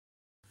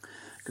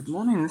Good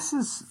morning. This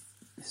is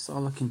our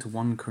look into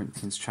 1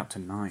 Corinthians chapter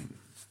 9.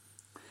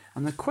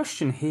 And the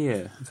question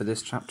here for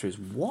this chapter is,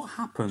 what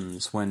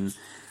happens when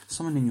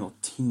someone in your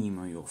team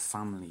or your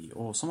family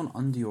or someone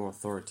under your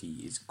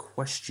authority is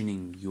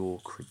questioning your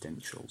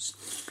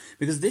credentials?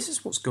 Because this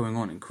is what's going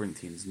on in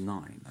Corinthians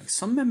 9. Like,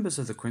 some members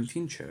of the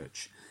Corinthian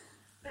church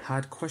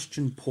had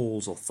questioned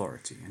Paul's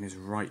authority and his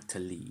right to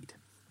lead.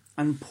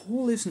 And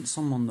Paul isn't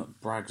someone that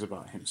brags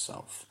about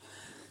himself,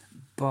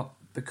 but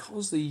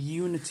because the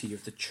unity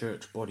of the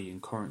church body in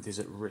Corinth is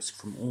at risk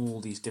from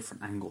all these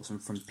different angles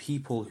and from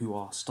people who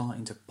are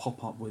starting to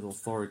pop up with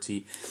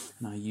authority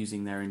and are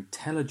using their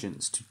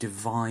intelligence to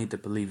divide the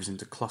believers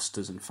into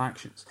clusters and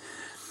factions,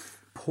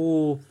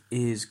 Paul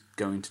is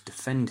going to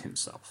defend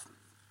himself.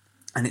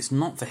 And it's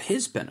not for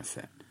his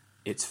benefit,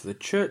 it's for the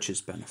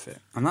church's benefit.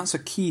 And that's a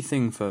key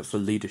thing for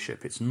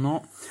leadership. It's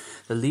not,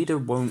 the leader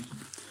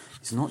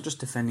he's not just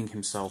defending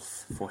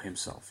himself for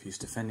himself, he's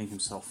defending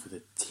himself for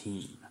the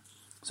team.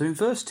 So in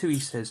verse 2 he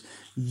says,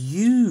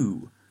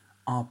 "You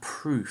are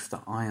proof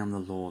that I am the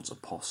Lord's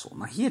apostle."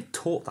 Now he had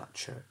taught that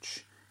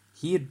church.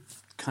 He had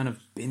kind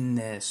of been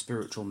their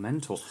spiritual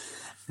mentor.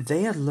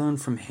 They had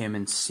learned from him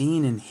and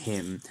seen in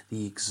him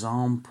the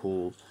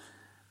example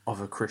of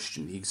a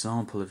Christian, the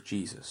example of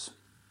Jesus.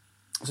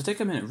 So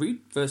take a minute, read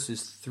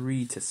verses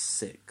 3 to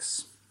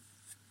 6.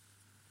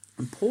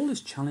 And Paul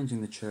is challenging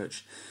the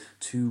church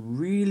to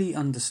really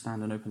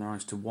understand and open their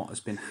eyes to what has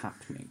been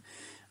happening.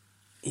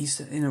 He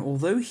said,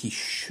 although he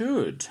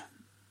should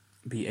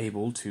be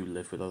able to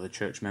live with other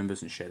church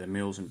members and share their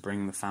meals and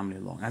bring the family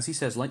along, as he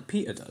says, like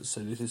Peter does.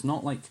 So this is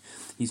not like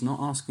he's not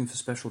asking for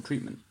special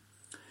treatment.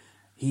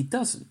 He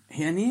doesn't.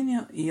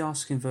 He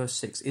asks in verse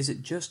 6, "Is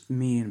it just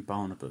me and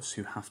Barnabas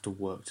who have to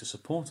work to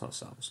support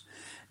ourselves?"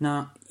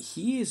 Now,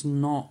 he is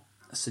not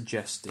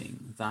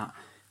suggesting that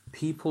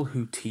people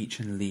who teach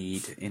and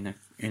lead in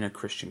a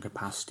Christian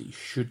capacity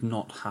should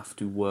not have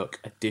to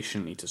work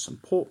additionally to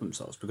support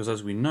themselves, because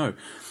as we know,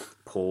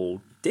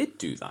 Paul did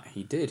do that.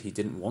 He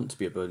didn't want to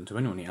be a burden to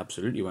anyone. He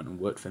absolutely went and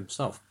worked for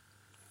himself.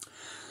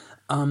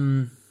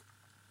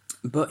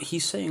 But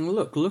he's saying,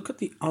 look at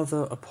the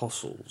other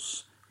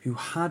apostles who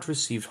had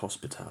received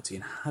hospitality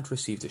and had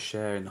received a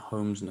share in the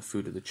homes and the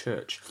food of the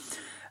church.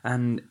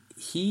 And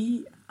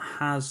he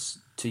has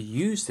to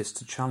use this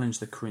to challenge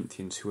the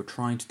Corinthians who are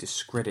trying to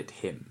discredit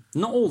him.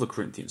 Not all the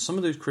Corinthians. Some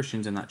of those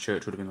Christians in that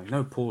church would have been like,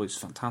 "No, Paul is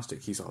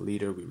fantastic. He's our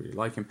leader. We really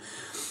like him."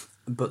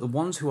 But the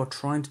ones who are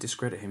trying to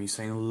discredit him, he's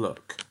saying,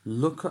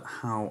 look at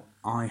how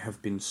I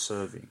have been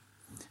serving.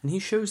 And he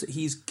shows that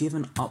he's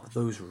given up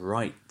those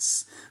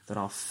rights that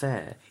are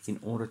fair in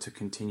order to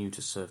continue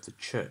to serve the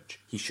church.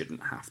 He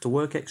shouldn't have to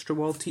work extra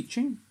while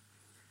teaching,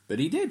 but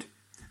he did.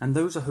 And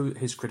those are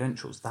his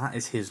credentials. That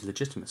is his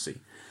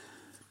legitimacy.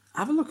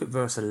 Have a look at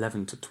verse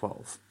 11 to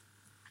 12.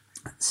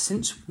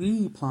 "Since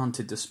we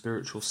planted the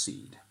spiritual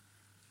seed,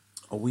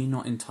 are we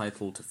not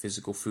entitled to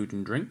physical food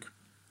and drink?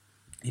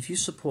 If you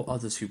support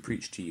others who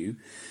preach to you,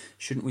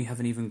 shouldn't we have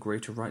an even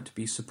greater right to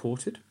be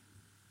supported?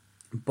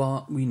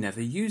 But we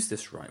never use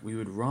this right. We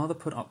would rather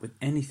put up with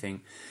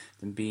anything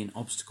than be an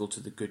obstacle to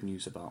the good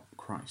news about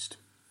Christ."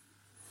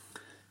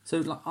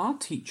 So our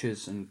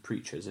teachers and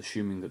preachers,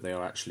 assuming that they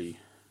are actually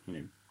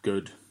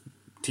good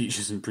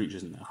teachers and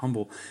preachers and they're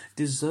humble,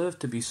 deserve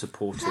to be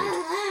supported,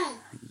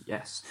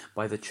 yes,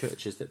 by the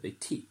churches that they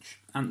teach.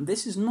 And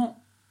this is not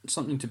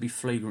something to be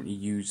flagrantly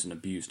used and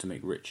abused to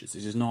make riches.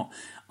 This is not,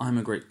 "I'm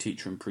a great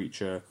teacher and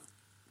preacher,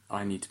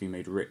 I need to be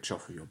made rich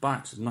off of your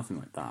backs." There's nothing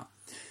like that.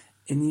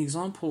 In the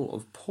example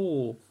of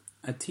Paul,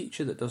 a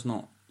teacher that does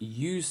not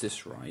use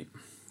this right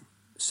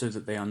so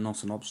that they are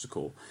not an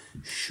obstacle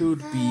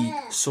should be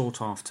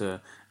sought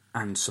after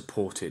and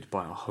supported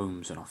by our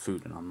homes and our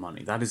food and our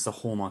money. That is the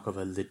hallmark of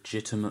a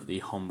legitimately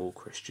humble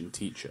Christian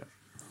teacher.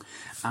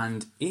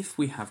 And if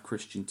we have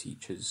Christian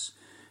teachers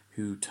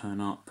who turn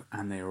up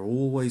and they are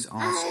always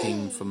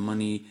asking for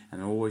money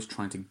and they're always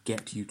trying to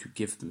get you to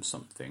give them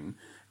something,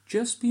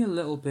 just be a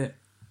little bit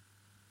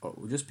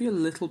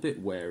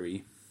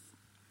wary.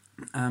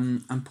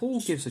 And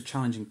Paul gives a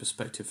challenging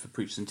perspective for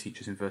preachers and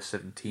teachers in verse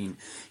 17.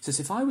 He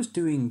says, "If I was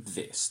doing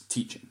this,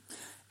 teaching,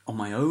 on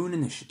my own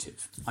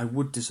initiative, I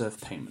would deserve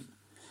payment.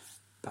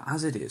 But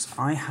as it is,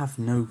 I have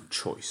no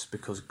choice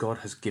because God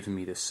has given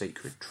me this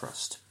sacred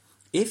trust."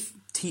 If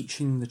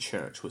teaching the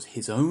church was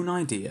his own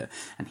idea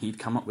and he'd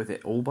come up with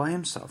it all by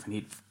himself and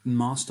he'd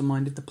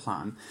masterminded the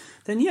plan,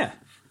 then yeah,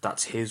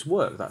 that's his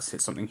work.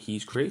 That's something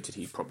he's created.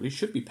 He probably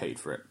should be paid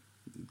for it.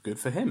 Good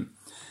for him.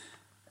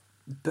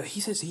 But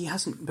he says he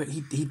hasn't. But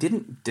he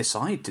didn't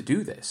decide to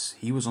do this.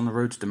 He was on the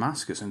road to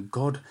Damascus, and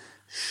God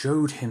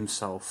showed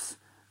himself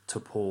to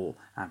Paul,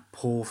 and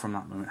Paul from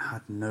that moment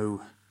had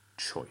no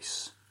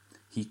choice.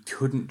 He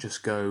couldn't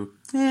just go,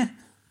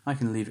 I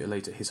can leave it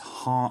later. His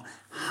heart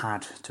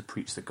had to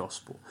preach the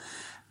gospel.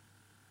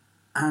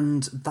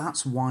 And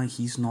that's why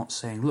he's not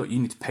saying, "Look, you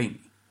need to pay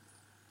me.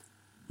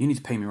 You need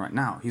to pay me right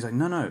now." He's like,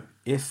 no.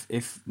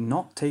 If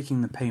not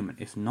taking the payment,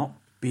 if not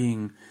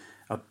being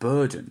a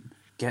burden,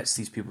 gets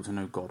these people to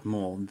know God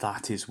more,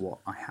 that is what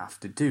I have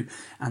to do.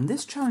 And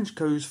this challenge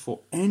goes for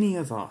any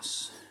of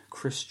us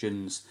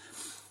Christians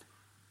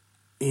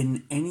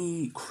in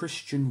any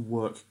Christian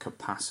work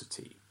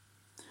capacity.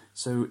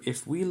 So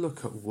if we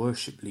look at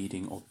worship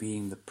leading or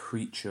being the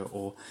preacher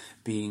or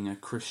being a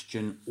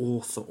Christian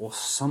author or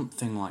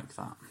something like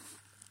that,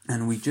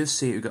 and we just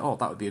see it, we go, oh,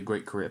 that would be a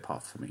great career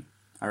path for me.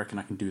 I reckon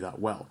I can do that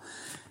well.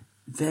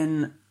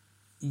 Then,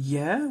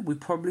 yeah, we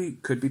probably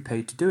could be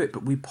paid to do it,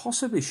 but we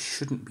possibly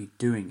shouldn't be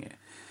doing it.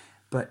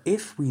 But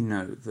if we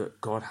know that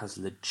God has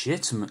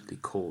legitimately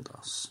called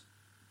us,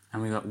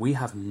 and we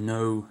have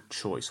no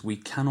choice, we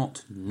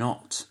cannot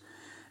not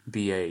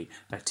be a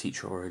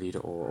teacher or a leader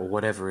or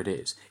whatever it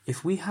is.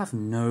 If we have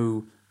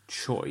no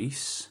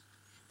choice,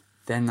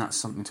 then that's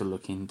something to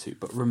look into.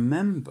 But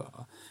remember,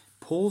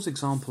 Paul's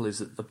example is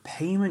that the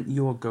payment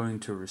you are going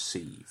to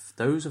receive,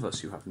 those of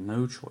us who have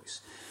no choice,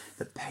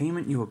 the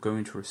payment you are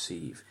going to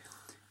receive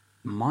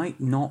might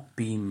not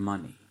be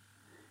money.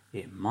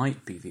 It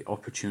might be the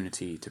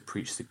opportunity to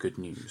preach the good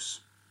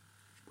news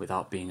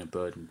without being a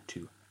burden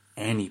to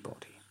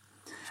anybody.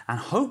 And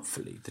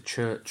hopefully the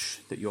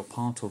church that you're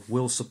part of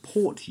will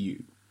support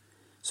you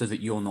so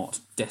that you're not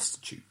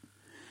destitute.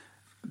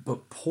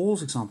 But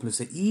Paul's example is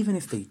that even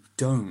if they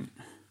don't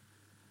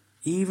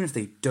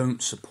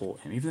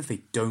support him, even if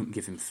they don't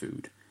give him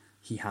food,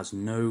 he has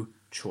no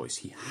choice.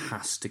 He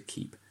has to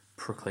keep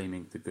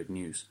proclaiming the good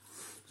news.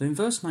 So in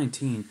verse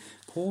 19,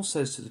 Paul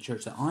says to the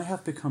church that I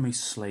have become a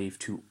slave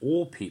to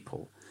all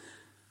people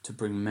to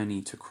bring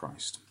many to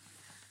Christ.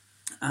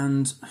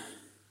 And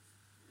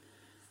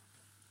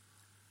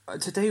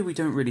today we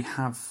don't really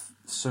have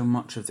so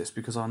much of this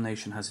because our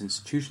nation has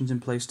institutions in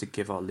place to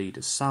give our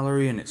leaders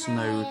salary, and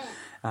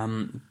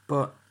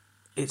but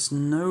it's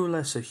no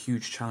less a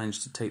huge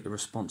challenge to take the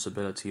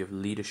responsibility of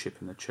leadership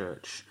in the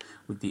church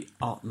with the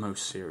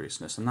utmost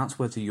seriousness. And that's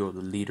whether you're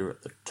the leader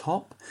at the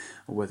top,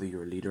 or whether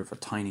you're a leader of a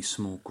tiny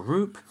small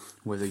group,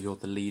 whether you're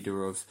the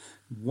leader of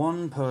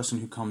one person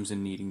who comes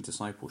in needing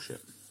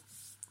discipleship.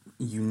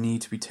 You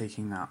need to be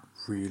taking that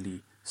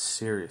really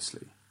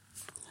seriously.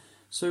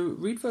 So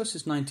read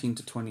verses 19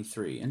 to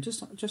 23 and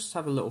just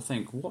have a little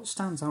think. What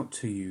stands out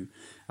to you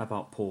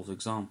about Paul's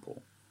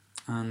example?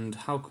 And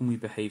how can we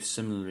behave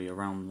similarly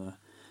around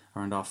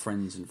our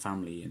friends and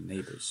family and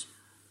neighbours?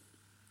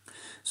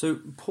 So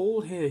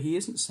Paul here, he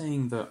isn't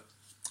saying that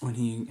when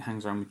he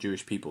hangs around with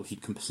Jewish people, he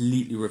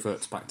completely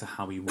reverts back to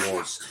how he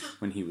was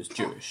when he was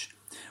Jewish.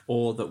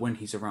 Or that when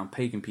he's around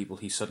pagan people,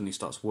 he suddenly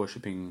starts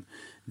worshipping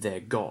their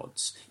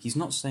gods. He's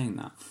not saying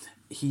that.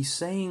 He's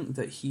saying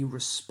that he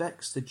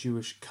respects the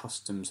Jewish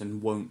customs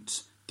and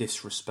won't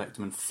disrespect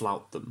them and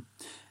flout them,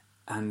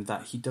 and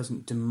that he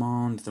doesn't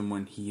demand them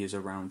when he is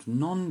around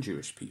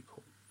non-Jewish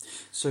people.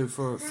 So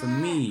for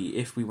me,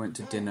 if we went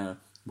to dinner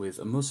with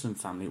a Muslim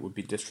family, it would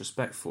be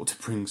disrespectful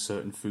to bring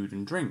certain food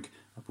and drink.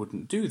 I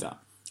wouldn't do that.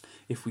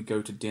 If we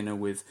go to dinner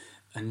with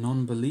a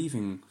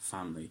non-believing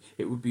family,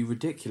 it would be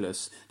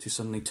ridiculous to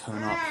suddenly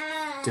turn up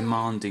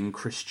demanding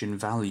Christian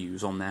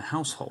values on their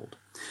household.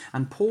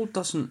 And Paul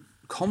doesn't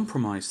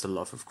compromise the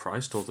love of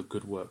Christ or the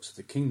good works of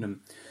the kingdom,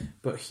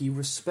 but he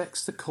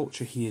respects the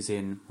culture he is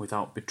in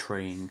without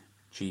betraying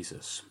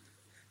Jesus.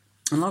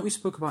 And like we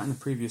spoke about in the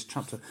previous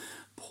chapter,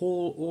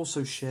 Paul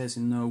also shares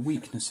in the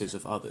weaknesses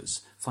of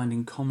others,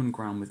 finding common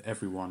ground with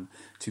everyone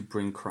to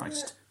bring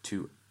Christ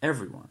to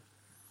everyone.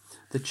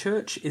 The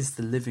church is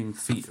the living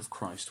feet of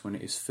Christ when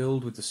it is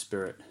filled with the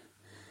Spirit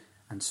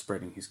and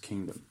spreading his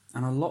kingdom.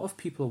 And a lot of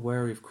people are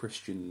wary of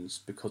Christians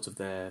because of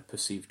their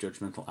perceived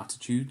judgmental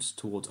attitudes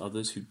towards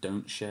others who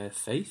don't share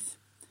faith.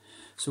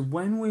 So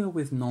when we are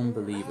with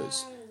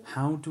non-believers,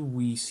 how do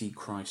we see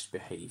Christ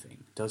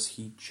behaving? Does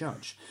he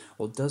judge?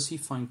 Or does he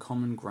find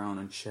common ground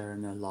and share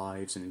in their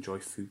lives and enjoy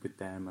food with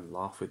them and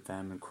laugh with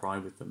them and cry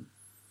with them?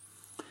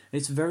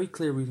 It's very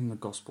clear reading the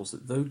Gospels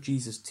that though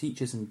Jesus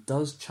teaches and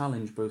does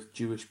challenge both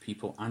Jewish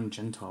people and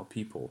Gentile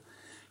people,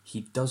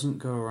 he doesn't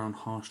go around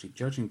harshly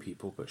judging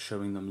people, but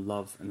showing them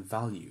love and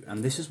value.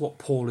 And this is what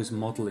Paul is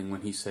modelling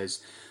when he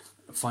says,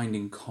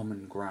 finding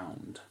common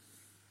ground.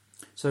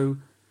 So,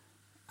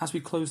 as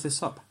we close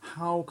this up,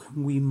 how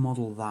can we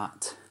model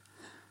that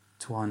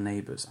to our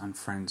neighbours and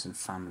friends and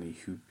family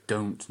who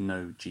don't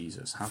know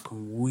Jesus? How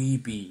can we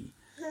be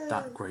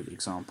that great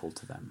example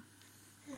to them?